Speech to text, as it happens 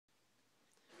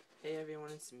Hey everyone,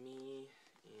 it's me,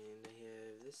 and I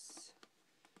have this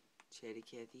Chatty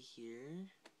Cathy here.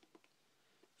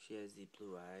 She has the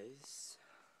blue eyes,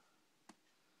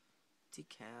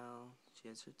 decal, she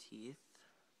has her teeth.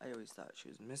 I always thought she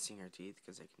was missing her teeth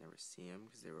because I could never see them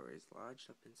because they were always lodged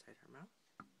up inside her mouth.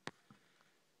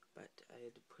 But I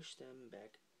had to push them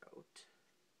back out.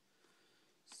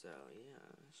 So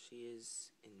yeah, she is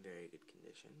in very good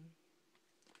condition.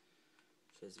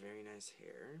 She has very nice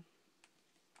hair.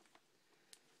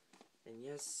 And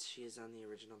yes, she is on the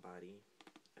original body,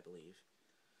 I believe.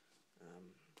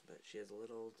 But she has a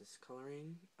little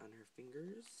discoloring on her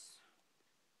fingers.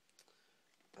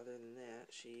 Other than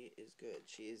that, she is good.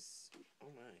 She is,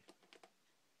 oh my.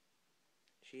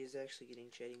 She is actually getting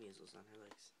chatty measles on her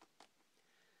legs.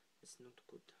 It's not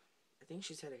good. I think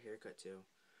she's had a haircut too.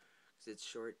 Because it's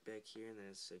short back here and then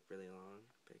it's like really long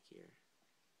back here.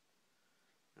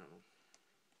 I don't know.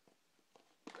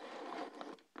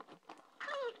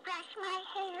 Please brush my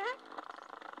hair.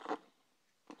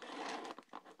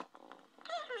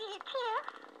 Give me a kiss.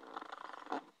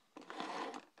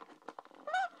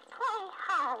 Let's play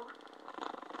house.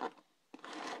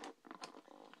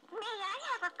 May I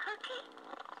have a cookie?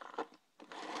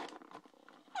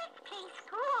 Let's play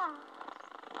school.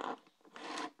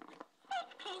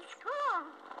 Let's play school.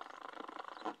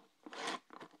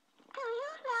 Do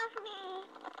you love me?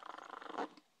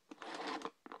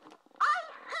 I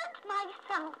hurt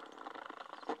myself.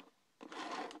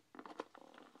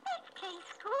 Let's play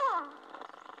school.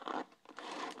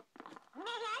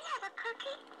 May I have a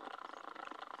cookie?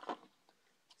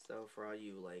 So for all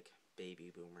you like baby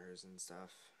boomers and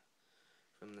stuff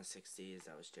from the 60s,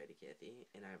 that was Chatty Cathy,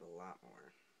 and I have a lot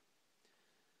more.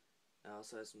 I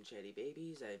also have some chatty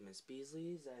babies. I have Miss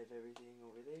Beasley's. I have everything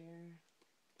over there.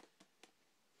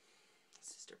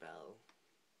 Sister Belle.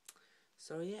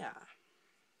 So yeah.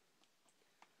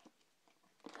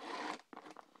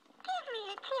 Give me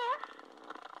a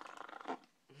kiss.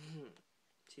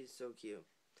 She's so cute.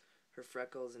 Her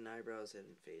freckles and eyebrows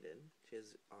haven't faded. She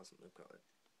has awesome lip color.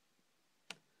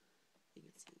 You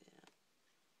can see that.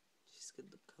 She's good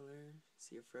lip color.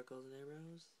 See her freckles and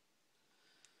eyebrows?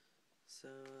 So,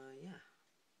 yeah.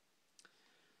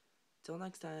 Till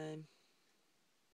next time.